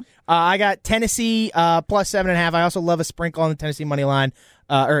 Chime time? I got Tennessee +7.5. I also love a sprinkle on the Tennessee money line.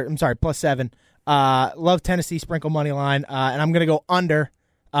 +7. Love Tennessee sprinkle money line, and I'm going to go under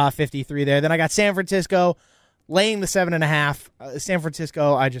 53 there. Then I got San Francisco laying the 7.5. San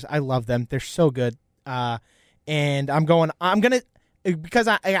Francisco, I love them. They're so good. And I'm going to because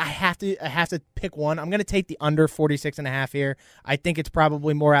I have to pick one. I'm going to take the under 46.5 here. I think it's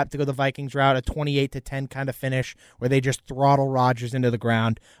probably more apt to go the Vikings route, a 28-10 kind of finish where they just throttle Rodgers into the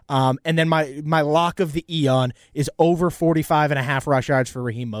ground. And then my lock of the eon is over 45.5 rush yards for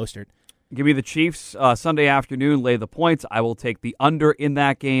Raheem Mostert. Give me the Chiefs Sunday afternoon, lay the points. I will take the under in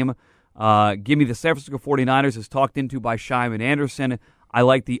that game. Give me the San Francisco 49ers as talked into by Shime and Anderson. I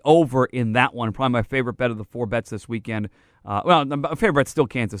like the over in that one. Probably my favorite bet of the 4 bets this weekend. My favorite bet's still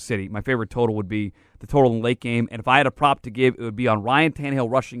Kansas City. My favorite total would be the total in the late game. And if I had a prop to give, it would be on Ryan Tannehill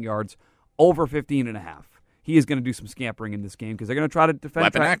rushing yards over 15.5. He is going to do some scampering in this game because they're going to try to defend.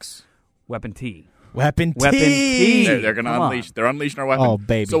 Weapon X. Weapon T. Weapon T. Weapon T. They're going to unleash. They're unleashing our weapon. Oh,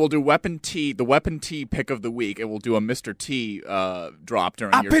 baby. So we'll do Weapon T, the Weapon T pick of the week, and we'll do a Mr. T drop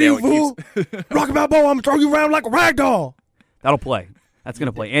during your daily keeps. Rocky Balboa, I'm going to throw you around like a rag doll. That'll play. That's going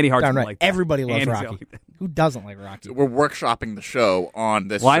to play. Andy Hart's going to like that. Everybody loves Andy's Rocky. gonna like that. Who doesn't like Rocky? We're workshopping the show on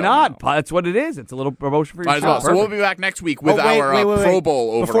this Why show not? now. That's what it is. It's a little promotion for your Might as show. well. So we'll Perfect. be back next week with wait, our wait. Pro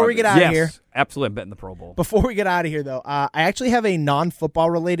Bowl over. Before we get out of Yes, here, absolutely. I'm betting the Pro Bowl. before we get out of here, though, I actually have a non-football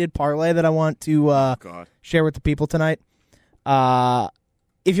related parlay that I want to God. share with the people tonight.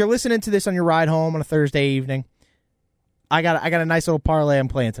 If you're listening to this on your ride home on a Thursday evening, I got a nice little parlay I'm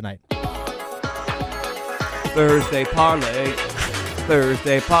playing tonight. Thursday parlay.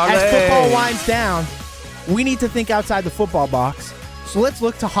 Thursday parlay. As football winds down, we need to think outside the football box. So let's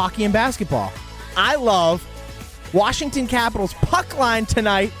look to hockey and basketball. I love Washington Capitals puck line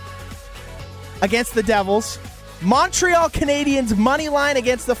tonight against the Devils. Montreal Canadiens money line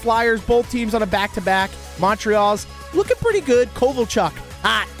against the Flyers. Both teams on a back-to-back. Montreal's looking pretty good. Kovalchuk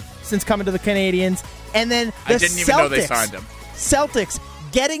hot since coming to the Canadiens. And then the I didn't even know they Celtics. signed him. Celtics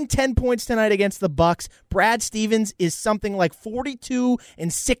getting 10 points tonight against the Bucks. Brad Stevens is something like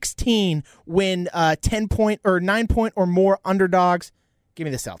 42-16 when 10-point or 9-point or more underdogs. Give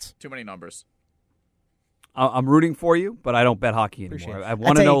me the Celts. Too many numbers. I'm rooting for you, but I don't bet hockey anymore. Appreciate it. I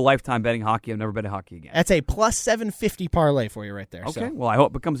want to That's know a- lifetime betting hockey. I've never betted hockey again. That's a plus 750 parlay for you right there. Okay, So. well, I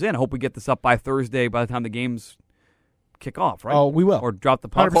hope it comes in. I hope we get this up by Thursday by the time the games kick off, right? Oh, we will. Or drop the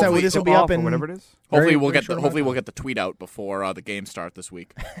puck. 100%. Hopefully This will tip be up off or in- whatever it is. Hopefully Very- we'll very get short the amount of we'll get the tweet out before the games start this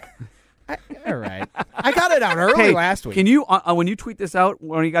week. All right. I got it out early Hey, last week. Can you, when you tweet this out,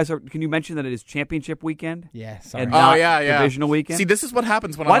 when you guys are, can you mention that it is championship weekend? Yeah, sorry. And Oh not yeah. divisional weekend? See, this is what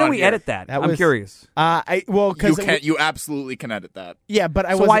happens when Why I'm don't not we here. edit that? That I'm was- curious. You absolutely can edit that. Yeah, but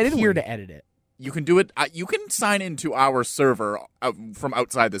I So why wasn't didn't here we? to edit it. You can do it. You can sign into our server from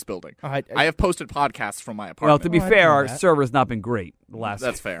outside this building. I I have posted podcasts from my Well, apartment. to be Oh, I didn't fair, know our that. server's not been great the last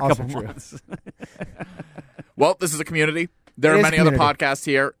That's fair. Also couple true. months. Well, this is a community. There It are is many a other community. podcasts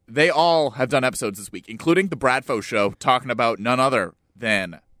here. They all have done episodes this week, including the Bradfo Show, talking about none other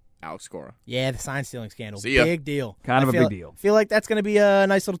than Alex Cora. Yeah, the sign stealing scandal. See ya. Big deal. Kind of a feel- big deal. Feel like that's going to be a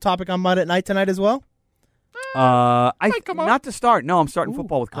nice little topic on Mud at Night tonight as well. come on. Not to start. No, I'm starting Ooh,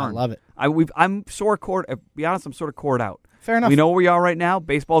 football with I Kern. love it. I'm sort of cored. To be honest, I'm sort of cored out. Fair enough. We know where we are right now.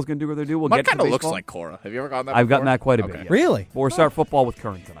 Baseball's going to do what they do. We'll Mud get to kind of looks baseball. like Cora. Have you ever gotten that I've gotten before? that quite a bit. Okay. Yes. Really? Before we start football with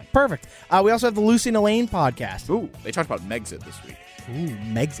Kern tonight. Perfect. We also have the Lucy and Elaine podcast. Ooh, They talked about Megxit this week. Ooh,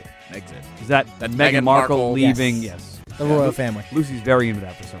 Megxit. Megxit. is that That's Meghan Meghan Markle Markle. leaving? Yes. Yes. The royal family. Lucy's very into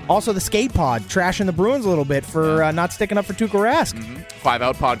that for some reason. Also, the Skate Pod, trashing the Bruins a little bit for not sticking up for Tuukka Rask. 5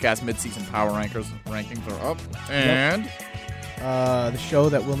 Out podcast midseason power rankings are up, and The show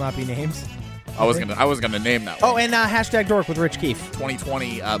that will not be named. I was gonna name that. Oh, one. and hashtag Dork with Rich Keefe.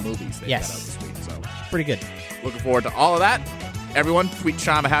 2020 movies they Yes. got out this week. So Pretty good. looking forward to all of that. Everyone, tweet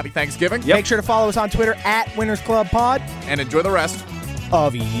Sean a happy Thanksgiving. Yep. Make sure to follow us on Twitter at Winners Club Pod And enjoy the rest.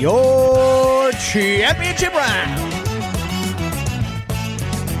 of your championship round.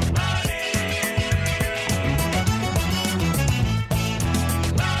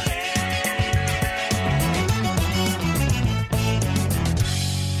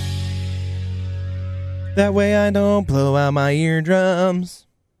 That way I don't blow out my eardrums.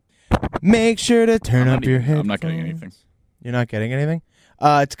 Make sure to turn up your headphones. I'm not getting anything. You're not getting anything?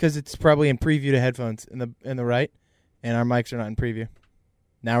 It's because it's probably in preview to headphones in the right, and our mics are not in preview.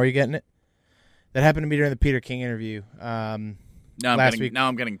 Now are you getting it? That happened to me during the Peter King interview. Last week. Now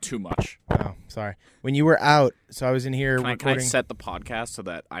I'm getting too much. Oh, sorry. When you were out, so I was in here Can I recording. set the podcast so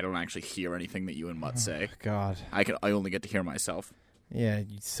that I don't actually hear anything that you and Mutt say? God, I only get to hear myself. yeah,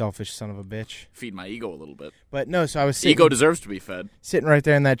 you selfish son of a bitch. Feed my ego a little bit. But no, so I was sitting, Ego deserves to be fed. sitting right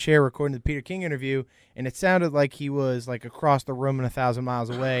there in that chair recording the Peter King interview, and it sounded like he was like across the room and 1,000 miles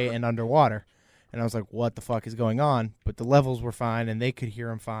away and underwater. And I was like, what the fuck is going on? But the levels were fine, and they could hear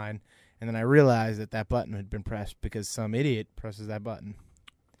him fine. And then I realized that button had been pressed because some idiot presses that button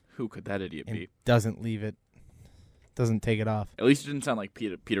Who could that idiot and be? doesn't leave it, doesn't take it off. At least it didn't sound like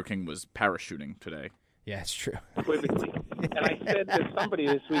Peter King was parachuting today. Yeah, it's true. Quickly. And I said to somebody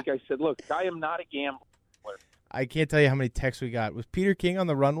this week, I said, look, I am not a gambler. I can't tell you how many texts we got. Was Peter King on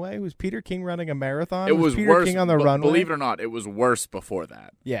the runway? Was Peter King running a marathon? It was Peter worse. King on the runway? Believe it or not, it was worse before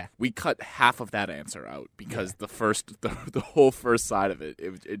that. Yeah. We cut half of that answer out because the whole first side of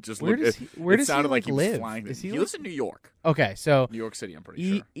it just Where looked. does It sounded like he was live? flying. Does He he lives in New York, Okay, so New York City. I'm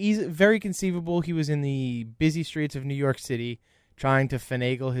pretty sure. he's very conceivable. He was in the busy streets of New York City trying to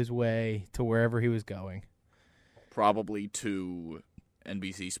finagle his way to wherever he was going. Probably to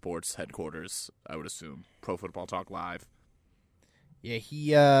NBC Sports headquarters, I would assume. Pro Football Talk Live.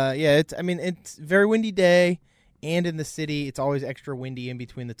 Yeah, it's a very windy day, and in the city, it's always extra windy in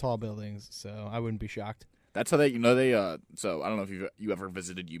between the tall buildings, so I wouldn't be shocked. That's how they, so I don't know if you ever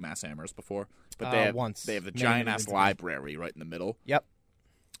visited UMass Amherst before, but they have, once. they have the Many, giant many ass times. library right in the middle. Yep.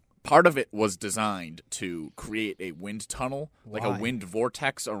 Part of it was designed to create a wind tunnel, like a Why? wind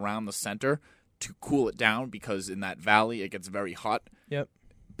vortex around the center to cool it down because in that valley it gets very hot. Yep.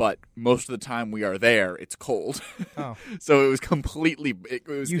 But most of the time we are there, it's cold. Oh. So it was completely it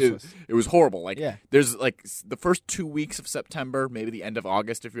was Useless. it was horrible. Like Yeah. there's like the first 2 weeks of September, maybe the end of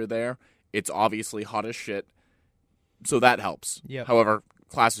August if you're there, it's obviously hot as shit. So that helps. Yep. However,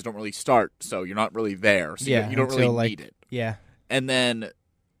 classes don't really start, so you're not really there. So Yeah, you don't until, really need it. Yeah. And then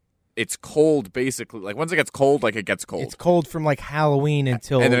it's cold basically. Like once it gets cold, like it gets cold. It's cold from like Halloween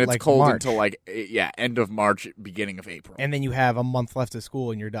until and then it's like cold March. until like end of March, beginning of April. And then you have a month left of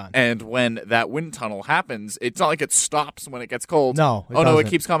school and you're done. And when that wind tunnel happens, it's not like it stops when it gets cold. No, it no, it doesn't.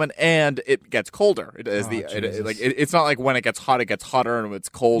 keeps coming, and it gets colder. Jesus. It's not like when it gets hot, it gets hotter, and when it's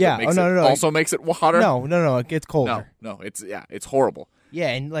cold, Yeah, it makes no. also makes it hotter. No, it gets colder. No, it's horrible. Yeah,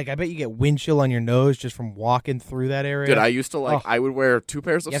 and like I bet you get wind chill on your nose just from walking through that area. Dude, I used to I would wear 2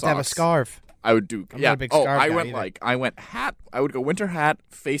 pairs of you have socks. to have a scarf. I would do. I'm yeah. not a big oh, scarf I guy went either. I went hat. I would go winter hat,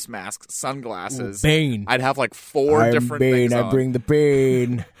 face mask, sunglasses. Ooh, Bane. I'd have like 4 different things on. the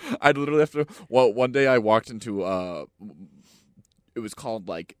pain. I'd literally have to. Well, one day I walked into it was called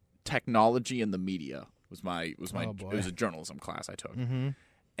like technology and the media. Was my Oh, boy. it was a journalism class I took, Mm-hmm.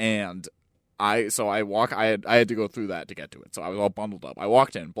 and I had to go through that to get to it. So I was all bundled up. I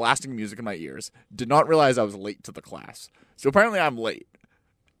walked in, blasting music in my ears. Did not realize I was late to the class. So apparently I'm late.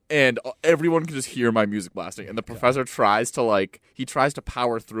 And everyone can just hear my music blasting. And the professor tries to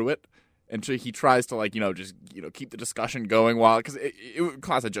power through it. And so he tries to just keep the discussion going because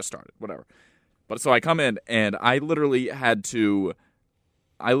class had just started, whatever. But so I come in and I literally had to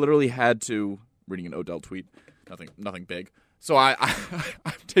reading an Odell tweet, nothing big. So I'm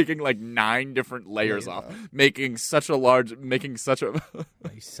taking like 9 different layers off, making such a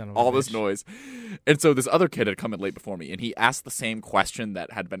You son of a all this bitch. noise. And so this other kid had come in late before me, and he asked the same question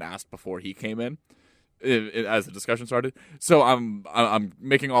that had been asked before he came in as the discussion started. So I'm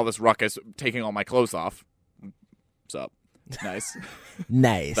making all this ruckus, taking all my clothes off. What's up? Nice.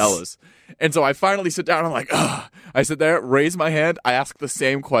 Nice. Fellas. And so I finally sit down. I'm like, ugh. I sit there, raise my hand. I ask the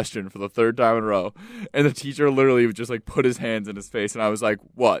same question for the 3rd time in a row. And the teacher literally would just like put his hands in his face. And I was like,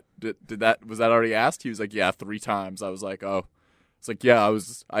 what? Was that already asked? He was like, yeah, 3 times. I was like, oh. It's like, yeah,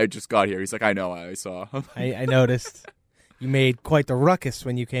 I just got here. He's like, I know, I saw. I noticed. You made quite the ruckus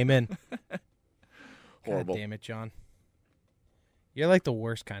when you came in. Horrible. God damn it, John. You're like the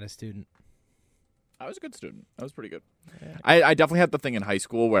worst kind of student. I was a good student. I was pretty good. Yeah. I definitely had the thing in high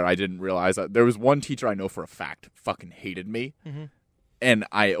school where I didn't realize that there was one teacher I know for a fact fucking hated me. Mm-hmm. And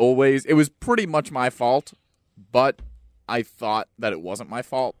it was pretty much my fault, but I thought that it wasn't my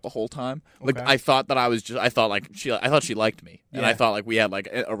fault the whole time. Like Okay. I thought I thought she liked me. And Yeah. I thought like we had like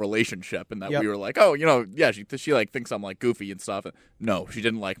a relationship and that Yep. we were like, oh, yeah, she like thinks I'm like goofy and stuff. No, she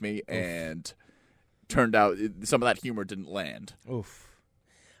didn't like me and turned out some of that humor didn't land. Oof.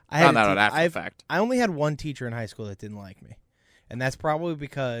 Found that out after the fact. I only had one teacher in high school that didn't like me. And that's probably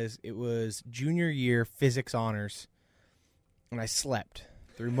because it was junior year physics honors, and I slept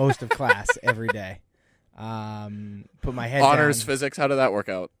through most of class every day. Put my head Honors down. physics, how did that work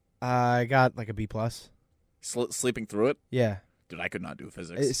out? I got like a B+. Sleeping through it? Yeah. Dude, I could not do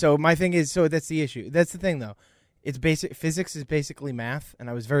physics. So my thing is, that's the issue. That's the thing, though. It's basic. Physics is basically math, and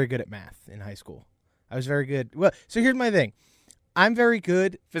I was very good at math in high school. I was very good. Well, so here's my thing. I'm very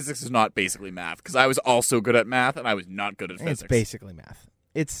good. Physics is not basically math because I was also good at math and I was not good at physics. It's basically math.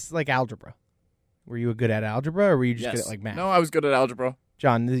 It's like algebra. Were you good at algebra, or were you just good at like math? No, I was good at algebra.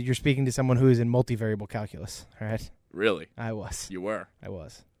 John, you're speaking to someone who is in multivariable calculus, all right? Really? I was. You were. I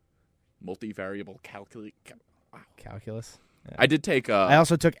was. Multivariable calculus. Wow. Calculus. Yeah. I did take. I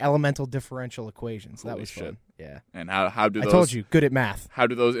also took elemental differential equations. That Holy was shit. fun. Yeah. And how do I those? told you, good at math. How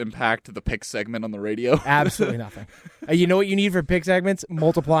do those impact the pick segment on the radio? Absolutely nothing. You know what you need for pick segments?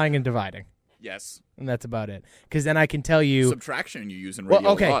 Multiplying and dividing. Yes. and that's about it. Because then I can tell you. Subtraction you use in radio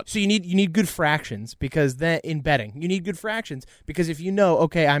Well, okay, a lot. so you need good fractions because then in betting you need good fractions because if you know,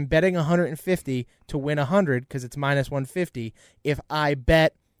 okay, I'm betting 150 to win 100 because it's minus 150. If I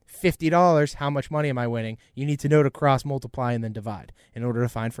bet $50, how much money am I winning? You need to know to cross multiply and then divide in order to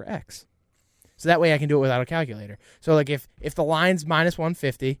find for X. So that way I can do it without a calculator. So like if the line's minus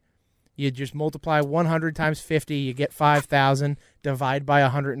 150, you just multiply 100 times 50, you get 5,000, divide by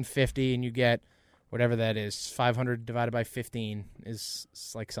 150, and you get whatever that is. 500 divided by 15 is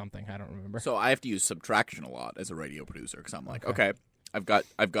like something. I don't remember. So I have to use subtraction a lot as a radio producer because I'm like, okay, I've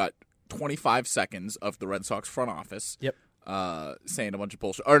got 25 seconds of the Red Sox front office. Yep. Saying a bunch of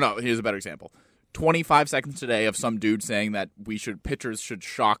bullshit. Or no, here's a better example. 25 seconds today of some dude saying that pitchers should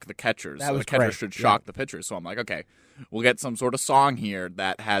shock the catchers. That was the catchers great. should shock the pitchers. So I'm like, okay, we'll get some sort of song here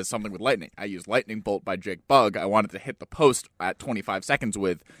that has something with lightning. I used Lightning Bolt by Jake Bugg. I wanted to hit the post at 25 seconds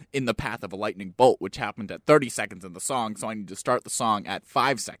with In the Path of a Lightning Bolt, which happened at 30 seconds in the song. So I need to start the song at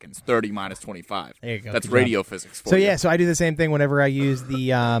 5 seconds, 30 minus 25. There you go. That's Good radio physics for So you. yeah, so I do the same thing whenever I use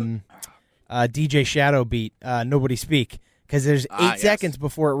the DJ Shadow beat, Nobody Speak, because there's 8 yes. seconds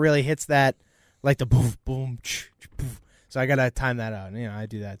before it really hits that, like the boom, boom, poof. So I gotta time that out. You know, I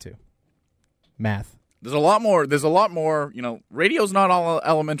do that too. Math. There's a lot more. Radio's not all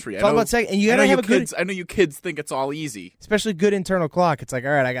elementary. It's all about second, and you gotta have a good, I know you kids think it's all easy. especially good internal clock. It's like,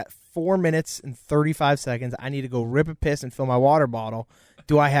 all right, I got 4 minutes and 35 seconds. I need to go rip a piss and fill my water bottle.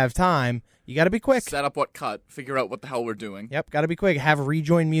 Do I have time? You got to be quick. Set up what cut. Figure out what the hell we're doing. Yep, got to be quick. Have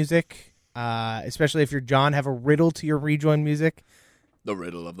rejoin music, especially if you're John. Have a riddle to your rejoin music. The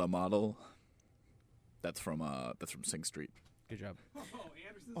riddle of the model. That's from Sing Street. Good job.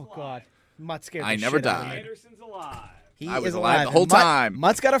 Anderson's Oh God, Mutt scared. I the never shit out of me. died. Anderson's alive. He I was is alive the and whole Mutt- time.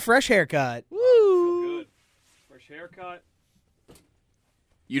 Mutt's got a fresh haircut. Good. Fresh haircut.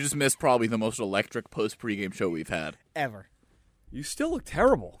 You just missed probably the most electric post pregame show we've had. Ever. You still look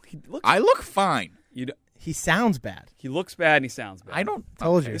terrible. I look fine. He sounds bad. He looks bad and he sounds bad. I don't.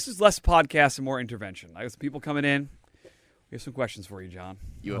 Told you. This is less podcast and more intervention. I have some people coming in. We have some questions for you, John.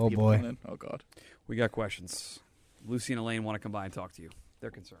 You have Oh, people boy. coming in? Oh God. We got questions. Lucy and Elaine want to come by and talk to you.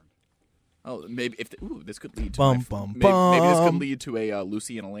 They're concerned. Oh, maybe if this could lead to Bum, bum, bum. maybe this could lead to a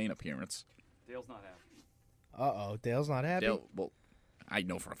Lucy and Elaine appearance. Dale's not happy. Uh-oh, Dale's not happy. Dale, well, I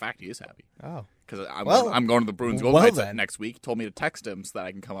know for a fact he is happy Oh. because Well- I'm going to the Bruins Gold well Nights then. next week. Told me to text him so that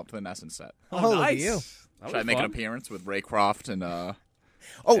I can come up to the Nesson set. Oh, look at nice. you. Should I make an appearance with Ray Croft and Oh.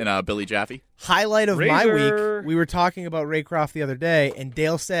 and Billy Jaffe? Highlight of my Razor. week, we were talking about Ray Croft the other day, and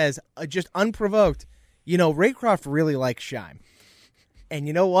Dale says, just unprovoked, Ray Croft really likes Shime. And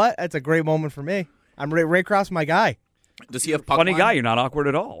you know what? That's a great moment for me. Ray Croft's my guy. Does he have puck Funny line? guy. You're not awkward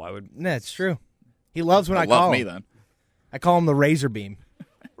at all. I would. Yeah, it's true. He loves when I Love call me him. then. I call him the Razor Beam.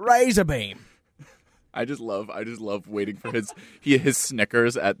 Razor Beam. I just love waiting for his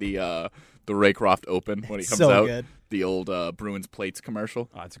Snickers at the Raycroft Open when he comes So out. good. The old Bruins plates commercial.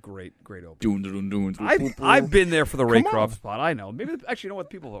 Oh, it's a great open. Doon, doon, doon, doon, I've been there for the Come Raycroft on. spot. I know. Maybe actually, you know what?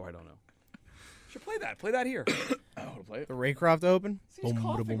 People though, I don't know. Should play that. Play that here. I want to play it. The Raycroft Open. He's Boom,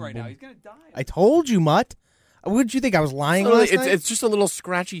 coughing boom, right boom. now. He's gonna die. I told you, Mutt. What did you think? I was lying last night? It's just a little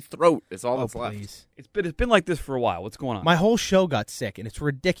scratchy throat. It's all Oh, that's left. please. It's been like this for a while. What's going on? My whole show got sick, and it's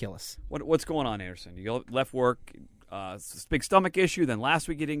ridiculous. What's going on, Anderson? You left work. It's a big stomach issue. Then last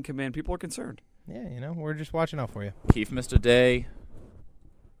week you didn't come in. People are concerned. Yeah, we're just watching out for you. Keith missed a day.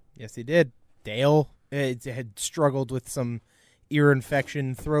 Yes, he did. Dale had struggled with some ear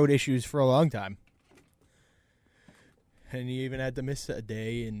infection, throat issues for a long time. And he even had to miss a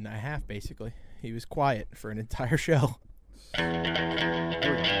day and a half, basically. He was quiet for an entire show.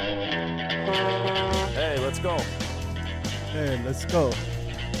 Hey, let's go. Hey, let's go.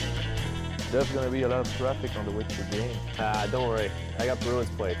 There's going to be a lot of traffic on the way to the game. Don't worry. I got Bruins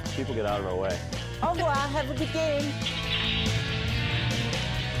plates. People get out of our way. Au revoir, have a good game.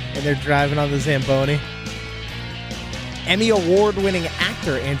 And they're driving on the Zamboni. Emmy Award-winning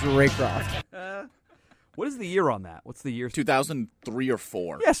actor Andrew Raycroft. What is the year on that? What's the year? 2003 or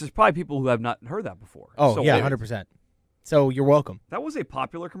 4. Yes, there's probably people who have not heard that before. Oh, So yeah, maybe- 100%. So you're welcome. That was a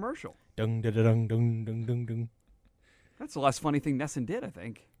popular commercial. Dung, da, da, dung, dung, dung, dung, dung. That's the last funny thing Nesson did, I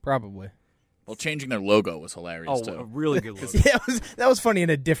think. Probably. Well, changing their logo was hilarious Oh, too. a really good look. Yeah, that was funny in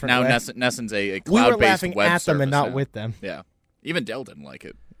a different Now way. Nesson's a We cloud-based were laughing web at them and service not now. with them. Yeah, even Dell didn't like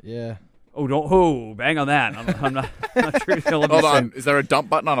it. Yeah. Bang on that. I'm not sure you're gonna let me Hold say- on, is there a dump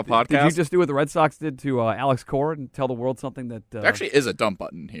button on a podcast? Did you just do what the Red Sox did to Alex Cora and tell the world something that... There actually is a dump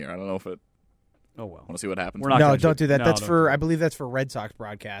button here. I don't know if it. Oh, well. Want to see what happens? We're not No, gonna don't do that. no, That's don't for, do that. I believe that's for Red Sox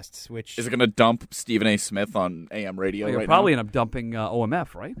broadcasts, which... Is it going to dump Stephen A. Smith on AM radio Well, you're right probably now? end up dumping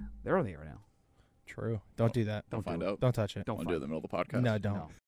OMF, right? They're on the air now. True. Don't do that. Don't find out. Don't touch it. Don't Don't do it in the middle of the podcast. No, don't. No.